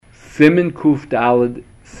Siman Kuf Daled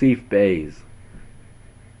Sif Beis.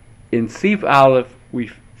 In Sif Aleph, we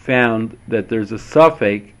found that there's a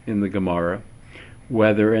suffix in the Gemara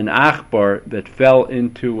whether an achbar that fell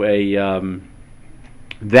into a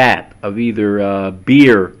vat of either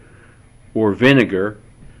beer or vinegar,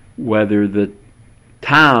 whether the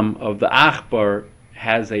tam of the achbar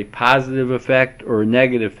has a positive effect or a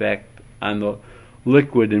negative effect on the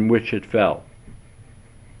liquid in which it fell.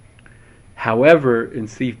 However, in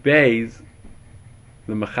Sif Beis,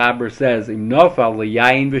 the Mechaber says, "Im nofal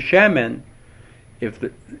leyayin v'shemen,"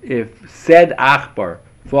 if said achbar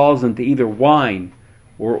falls into either wine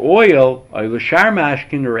or oil, or l'shar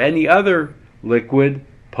mashkin, or any other liquid,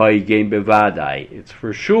 paygein bevadai, it's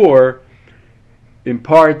for sure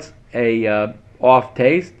imparts a off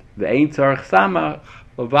taste. The ein tzarich samach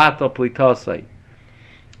levatal plitasai.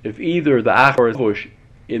 If either the achbar is push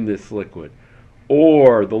in this liquid,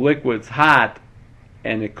 or the liquid's hot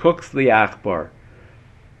and it cooks the achbar,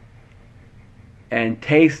 and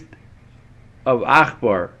taste of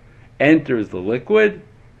achbar enters the liquid,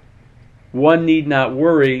 one need not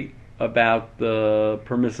worry about the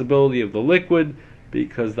permissibility of the liquid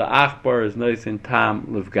because the achbar is nice and tam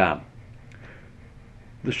livgam.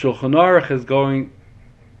 The Shulchan Aruch is going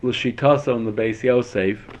l'shitasa on the Beis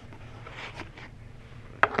Yosef,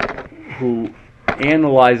 who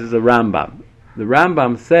analyzes a Rambam. The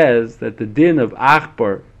Rambam says that the din of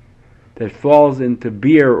achbar that falls into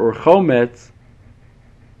beer or chometz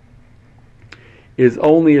is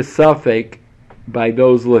only a suffix by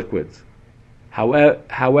those liquids.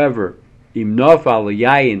 However, im nofal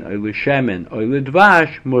yayin or l'shemen or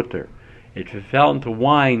l'dvash mutter, if it fell into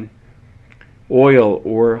wine, oil,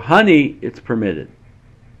 or honey, it's permitted,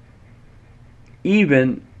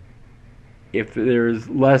 even if there is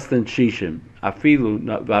less than shishim, afilu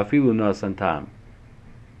nasantam.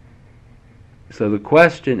 So the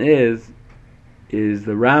question is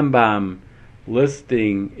the Rambam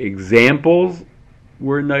listing examples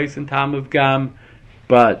where nice and tam of gam,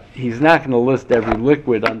 but he's not going to list every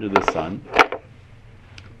liquid under the sun.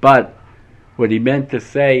 But what he meant to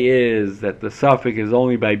say is that the suffix is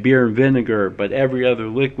only by beer and vinegar, but every other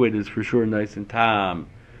liquid is for sure nice and tam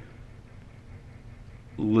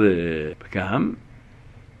l'gam,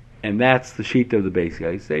 and that's the sheet of the Beis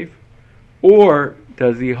Yosef. Or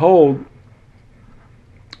does he hold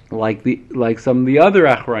like some of the other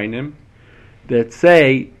achrayim that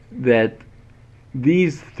say that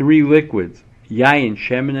these three liquids, yayin,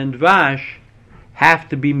 shemen, and dvash, have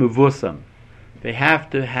to be mevusam. They have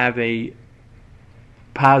to have a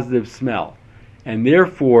positive smell, and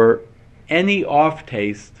therefore any off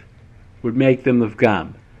taste would make them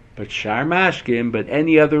l'gam. But shar mashkin, but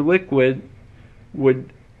any other liquid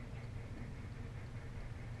would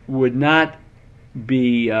not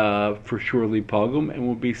be for surely pogum, and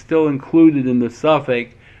will be still included in the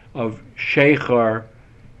suffix of sheikhar,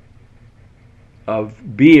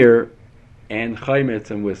 of beer and chaymetz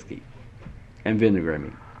and whiskey and vinegar, I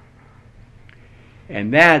mean.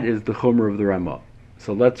 And that is the chumrah of the Ramah.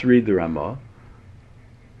 So let's read the Ramah.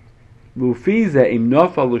 Lufiza im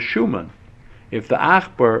nofal l'shuman, if the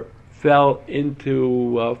achbar fell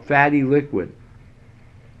into fatty liquid,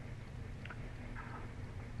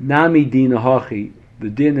 nami dina hachi, the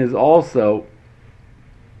din is also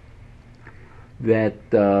that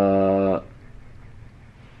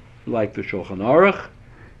like the Shulchan Aruch,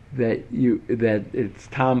 that it's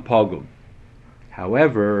tam pogum.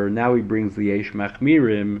 However, now he brings the Yesh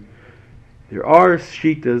Machmirim. There are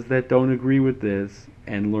shitas that don't agree with this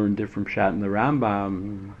and learn different pshat in the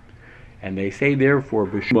Rambam, and they say therefore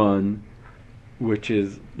b'shman, which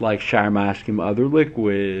is like shar mashkim, other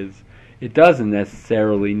liquids, it doesn't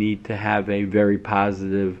necessarily need to have a very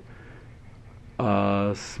positive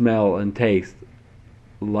smell and taste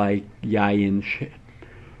like yayin,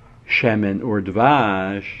 shemen, or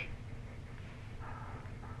dvash.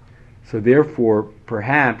 So therefore,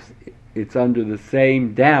 perhaps it's under the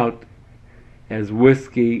same doubt as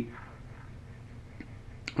whiskey.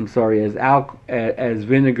 As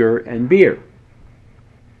vinegar and beer,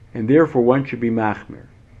 and therefore one should be machmir.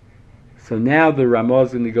 So now the Ramah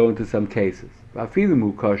is going to go into some cases. If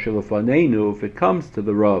it comes to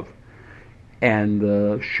the Rav and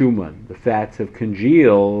the Shuman, the fats have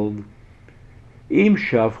congealed, and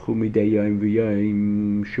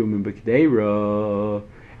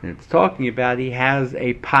it's talking about he has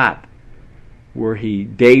a pot where he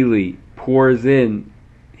daily pours in,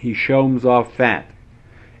 he shomes off fat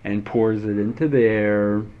and pours it into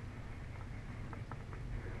there.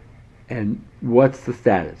 And what's the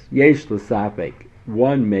status? Yesh l'safek.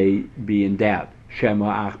 One may be in doubt.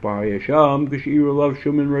 Shema achbar yasham k'shiru lav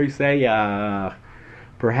shumin reiseyach.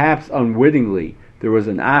 perhaps unwittingly, there was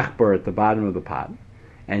an achbar at the bottom of the pot,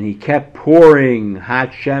 and he kept pouring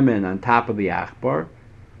hot shemen on top of the achbar,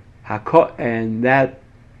 and that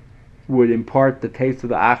would impart the taste of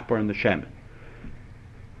the achbar and the shemen.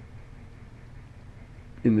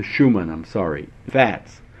 In the shuman,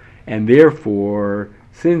 fats. And therefore,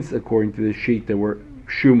 since according to the sheet there were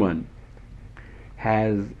shuman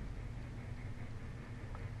has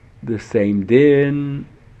the same din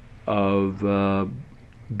of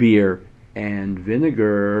beer and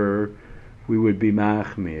vinegar, we would be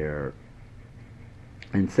machmir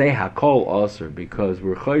and say hakol aser, because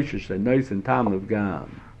we're choishish and nice and tam of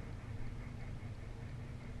gam.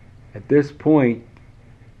 At this point,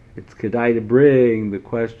 it's kedai to bring the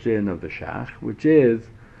question of the shach, which is,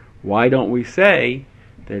 why don't we say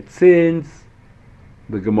that since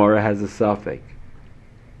the Gemara has a suffix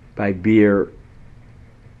by beer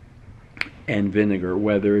and vinegar,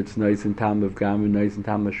 whether it's nice and tam of gam and nice and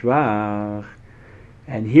tam of shvach,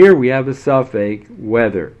 and here we have a suffix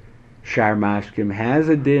whether shar mashkim has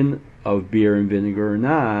a din of beer and vinegar or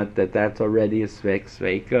not, that's already a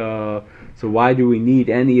sveika. So why do we need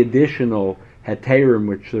any additional heterim,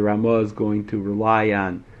 which the Ramah is going to rely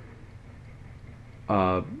on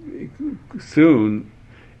soon?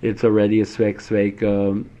 It's already a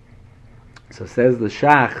sveika. So says the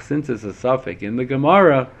shach, since it's a suffix in the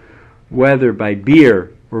Gemara, whether by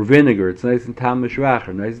beer or vinegar, it's nice and tam of shvach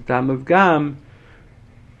or nice and tam of gam,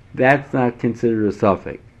 that's not considered a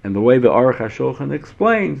suffix. And the way the Aruch HaShulchan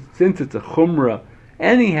explains, since it's a chumrah,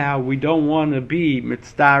 anyhow, we don't want to be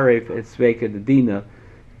mitzdaref et sveika dedina,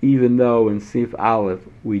 even though in Sif Aleph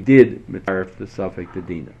we did mitzdaref the suffix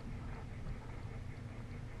dedina.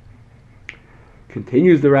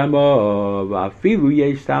 Continues the Ramah, afilu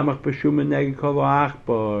yesh tamach b'shuman neged kol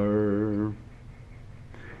achbar.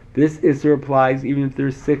 This Isser applies even if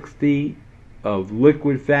there's 60 of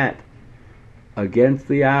liquid fat against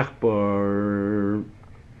the achbar,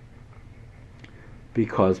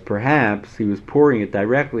 because perhaps he was pouring it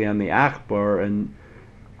directly on the achbar and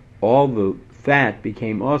all the fat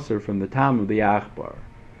became osir from the tam of the achbar.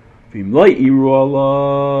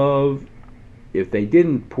 If they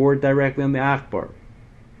didn't pour it directly on the achbar,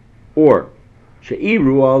 or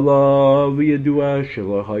she'iru alav yadua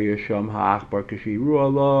shelo hayasham ha'achbar kashiru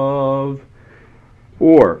alav,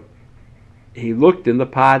 or he looked in the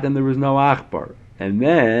pot and there was no achbar, and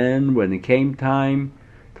then when it came time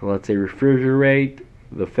to, let's say, refrigerate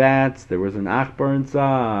the fats, there was an achbar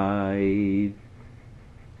inside.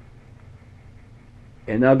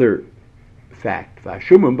 Another fact,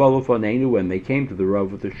 Vashuman Balofanenu, when they came to the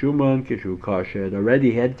Rav with the Shuman, Kishu Kasha had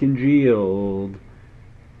already had congealed.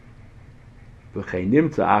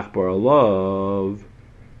 V'cheinimtza achbar alav,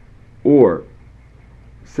 or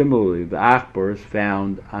similarly, the achbar is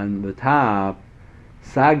found on the top.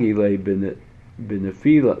 Sagile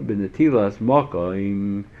binatilas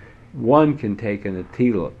makaim. One can take an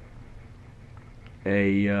atila.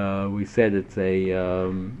 We said it's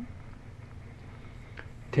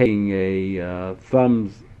taking a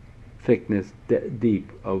thumb's thickness deep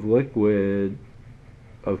of liquid,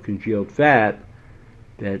 of congealed fat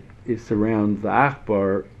that surrounds the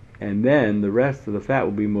achbar, and then the rest of the fat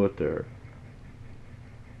will be mutter.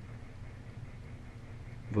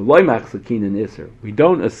 We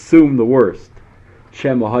don't assume the worst.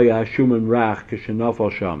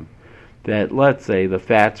 That, let's say, the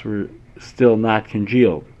fats were still not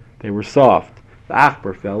congealed. They were soft. The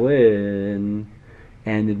achbar fell in,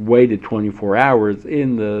 and it waited 24 hours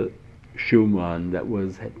in the shuman that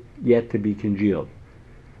was yet to be congealed.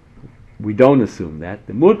 We don't assume that.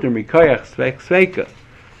 The mutter mikayach sveika.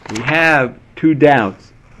 We have two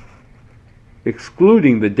doubts,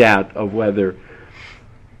 excluding the doubt of whether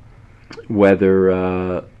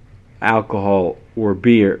alcohol or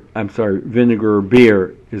vinegar or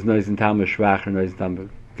beer is nice and tam shvach or nice and tam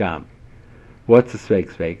gam. What's the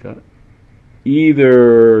sveika?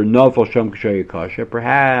 Either nafal sham k'shaya kasha,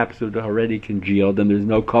 perhaps it already congealed and there's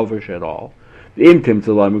no kovish at all. Imtim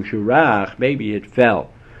tzalam k'shurach, maybe it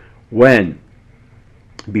fell when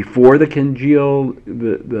before the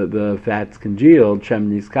fats congealed.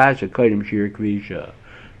 Shem niskasha kaidim shir kvisha.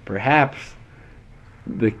 Perhaps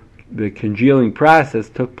the congealing process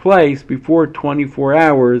took place before 24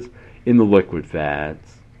 hours in the liquid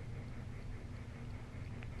fats.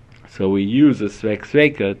 So we use a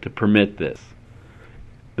sveika to permit this.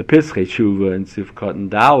 The Pischei Shuva in Sifkat and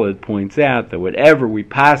Daled points out that whatever we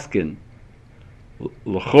paskin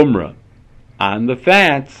l'chumra on the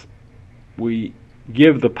fats, we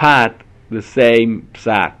give the pot the same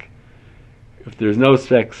psak. If there's no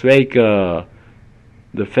sveika,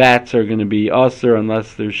 the fats are going to be usher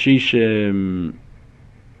unless there's shishim,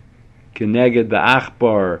 keneged the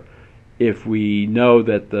achbar, if we know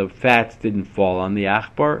that the fats didn't fall on the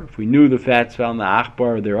achbar. If we knew the fats fell on the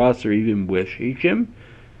achbar, they're us or even b'shishim.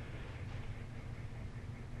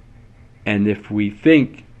 And if we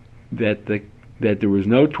think that there was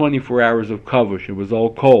no 24 hours of kavush, it was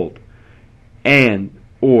all cold, and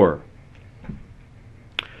or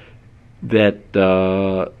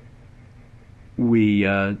that we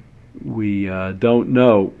don't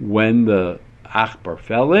know when the achbar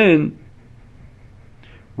fell in,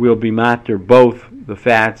 we'll be matter both the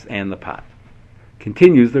fats and the pot.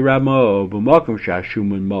 Continues the Ramo, b'makom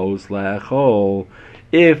shashuman mos le'achol,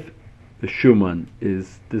 if the shuman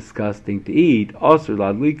is disgusting to eat, osur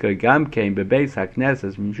ladlika gamkein bebeis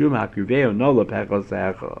hakneses mishum hakriveo nola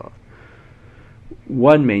pechosecha.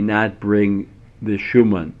 One may not bring the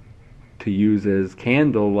shuman to use as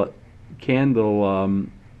candle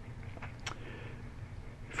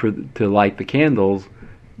to light the candles,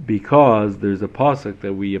 because there's a pasuk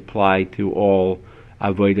that we apply to all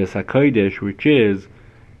avodas hakodesh, which is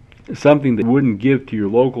something that you wouldn't give to your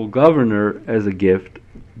local governor as a gift,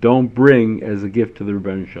 don't bring as a gift to the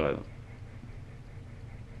Rebbeinu Shalom.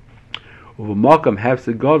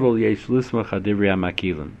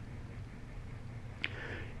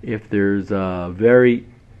 If there's a very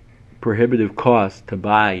prohibitive cost to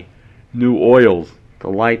buy new oils to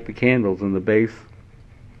light the candles in the base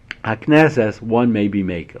Hakneses, one may be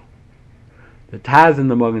makel. The Taz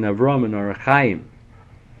and the Magen Avram and Orach Chaim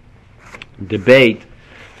debate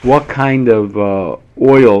what kind of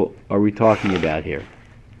oil are we talking about here.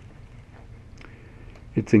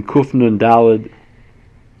 It's in Kuf Nun Daled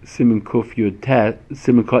Siman Kuf Yud Tes,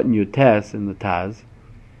 Siman Katan Yud Tes in the Taz.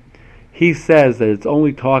 He says that it's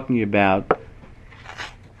only talking about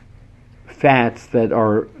fats that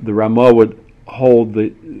are, the Ramah would hold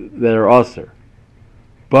that are usr.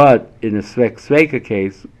 But in a sveka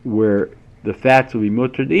case where the fats will be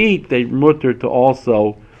mutter to eat, they mutter to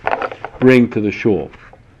also bring to the shul.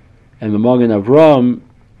 And the Magen Avram,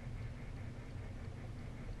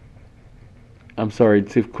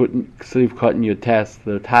 Siv Katan Yotes,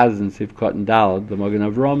 the Taz and Siv Katan Dalad, the Magen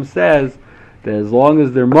Avram says that as long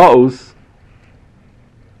as they're ma'us,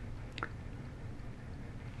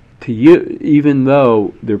 to you, even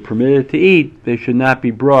though they're permitted to eat, they should not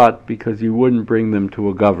be brought because you wouldn't bring them to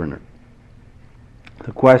a governor.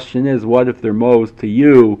 The question is, what if they're mos to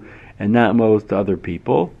you and not mos to other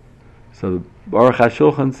people? So Aruch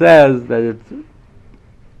HaShulchan says that it's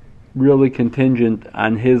really contingent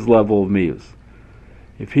on his level of miyus.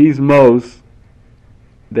 If he's mos,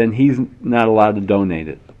 then he's not allowed to donate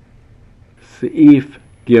it. Seif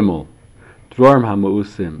Gimel, Dvarim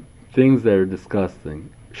HaMa'usim, things that are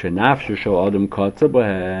disgusting. That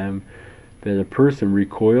a person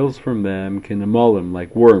recoils from them, kinamolim,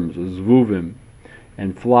 like worms, zvuvim,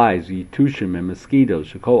 and flies, yitushim, and mosquitoes.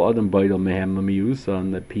 Shekol adam baitel mehem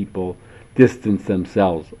lamiyusan, that people distance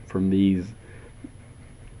themselves from these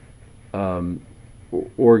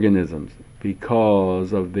organisms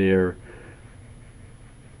because of their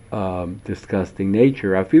disgusting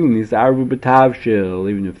nature. Even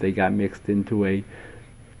if they got mixed into a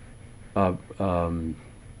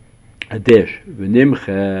dish,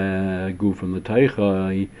 v'nimche gufim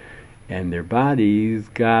l'taychai, and their bodies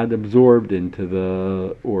got absorbed into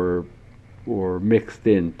the or mixed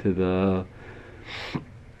into the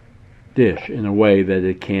dish in a way that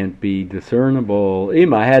it can't be discernible.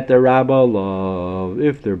 Ima het the rabba,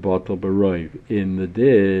 if they're bottle beroiv in the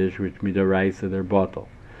dish, which midaraisa they're bottle,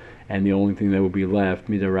 and the only thing that will be left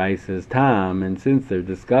midaraisa is tam, and since they're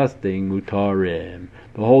disgusting, mutarim,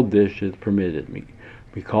 the whole dish is permitted.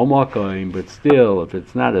 But still, if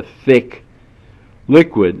it's not a thick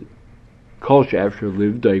liquid, if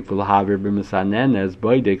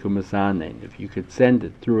you could send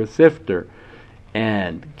it through a sifter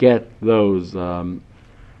and get those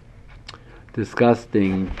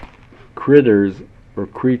disgusting critters or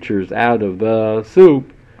creatures out of the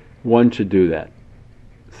soup, one should do that.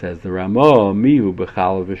 Says the Ramah, mihu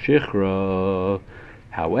b'chal v'shichra.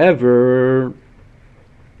 However,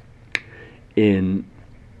 in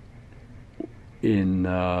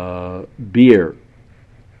beer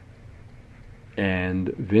and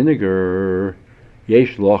vinegar,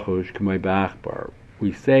 yesh lochosh k'may b'achbar.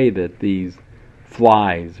 We say that these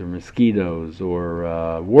flies or mosquitoes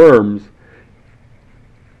or worms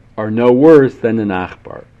are no worse than an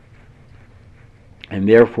achbar, and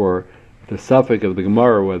therefore the suffix of the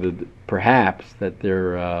Gemara, whether perhaps that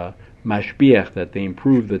they're mashbiach, that they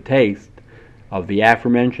improve the taste of the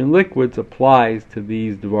aforementioned liquids, applies to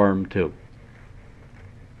these dvarim too.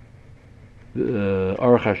 The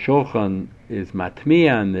Aruch HaShulchan is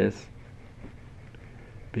matmiya on this,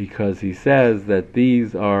 because he says that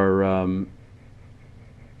these are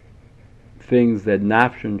things that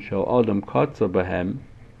nafshin shel adam kotza bahem,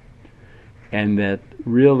 and that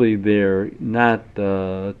really they're not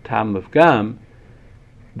tam of gam,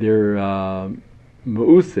 they're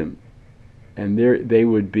meusim, and they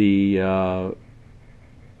would be ein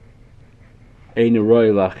roy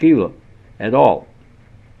lachila at all,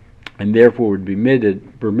 and therefore would be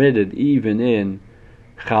permitted even in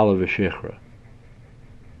chala v'shechra.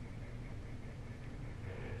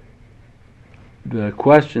 The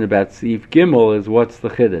question about Seif Gimel is, what's the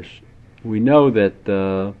chiddush? We know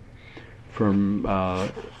that from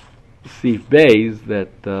Seif Beis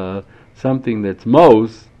that something that's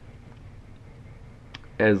mos,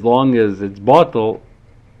 as long as it's bottle,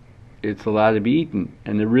 it's allowed to be eaten.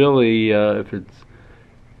 And it really, if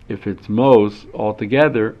it's mos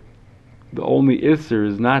altogether, the only isser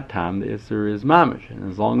is not tam, the isser is mamish,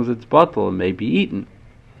 and as long as it's bottle, it may be eaten.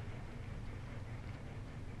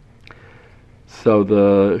 So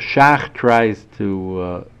the Shach tries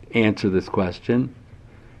to answer this question,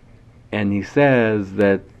 and he says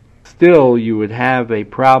that still you would have a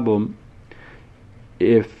problem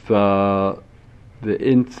if the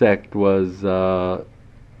insect was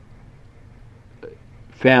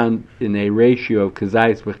found in a ratio of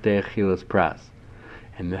kazayis b'chtei achilas pras.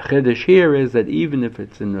 And the chiddush here is that even if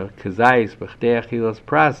it's in the kazayis b'chtei achilas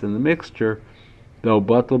pras in the mixture, though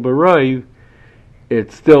batal b'roiv,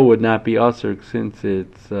 it still would not be usher since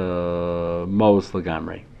it's mos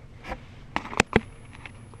lagamrei.